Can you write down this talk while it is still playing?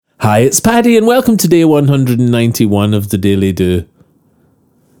Hi, it's Paddy and welcome to day 191 of the Daily Do.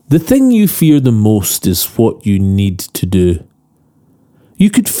 The thing you fear the most is what you need to do.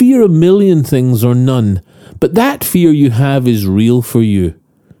 You could fear a million things or none, but that fear you have is real for you.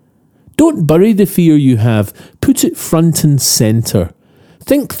 Don't bury the fear you have, put it front and centre.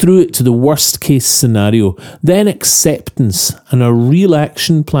 Think through it to the worst case scenario, then acceptance and a real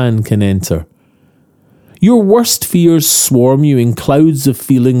action plan can enter. Your worst fears swarm you in clouds of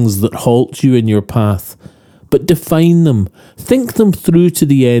feelings that halt you in your path. But define them, think them through to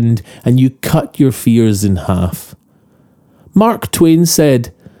the end, and you cut your fears in half. Mark Twain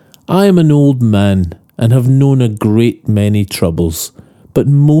said, "I am an old man and have known a great many troubles, but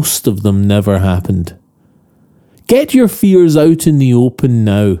most of them never happened." Get your fears out in the open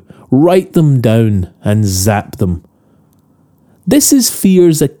now, write them down and zap them. This is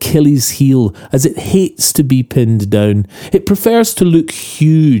fear's Achilles heel, as it hates to be pinned down. It prefers to look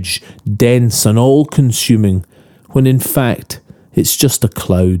huge, dense and all-consuming, when in fact it's just a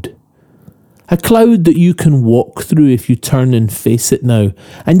cloud. A cloud that you can walk through if you turn and face it now,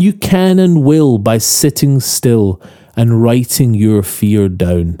 and you can and will by sitting still and writing your fear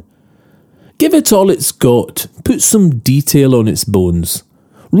down. Give it all it's got, put some detail on its bones.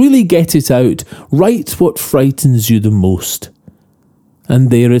 Really get it out, write what frightens you the most.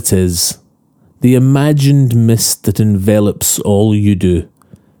 And there it is, the imagined mist that envelops all you do.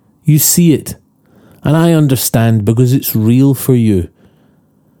 You see it, and I understand because it's real for you.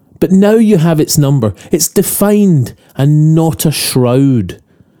 But now you have its number, it's defined and not a shroud.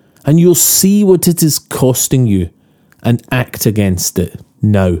 And you'll see what it is costing you and act against it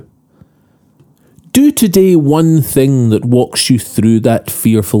now. Do today one thing that walks you through that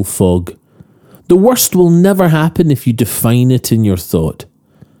fearful fog. The worst will never happen if you define it in your thought.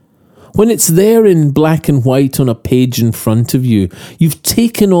 When it's there in black and white on a page in front of you, you've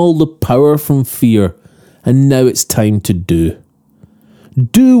taken all the power from fear, and now it's time to do.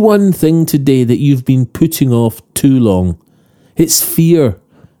 Do one thing today that you've been putting off too long. It's fear.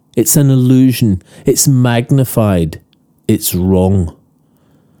 It's an illusion. It's magnified. It's wrong.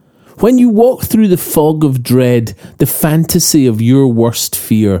 When you walk through the fog of dread, the fantasy of your worst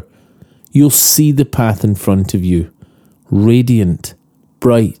fear, you'll see the path in front of you, radiant,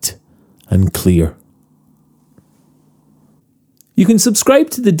 bright, and clear. You can subscribe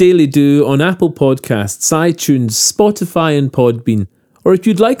to The Daily Do on Apple Podcasts, iTunes, Spotify and Podbean. Or if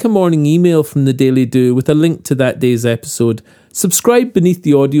you'd like a morning email from The Daily Do with a link to that day's episode, subscribe beneath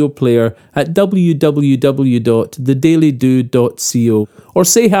the audio player at www.thedailydo.co, or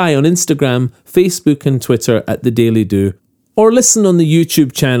say hi on Instagram, Facebook and Twitter at The Daily Do. Or listen on the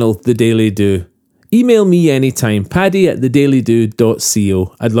YouTube channel, The Daily Do. Email me anytime,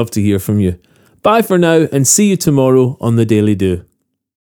 paddy@thedailydo.co. I'd love to hear from you. Bye for now and see you tomorrow on The Daily Do.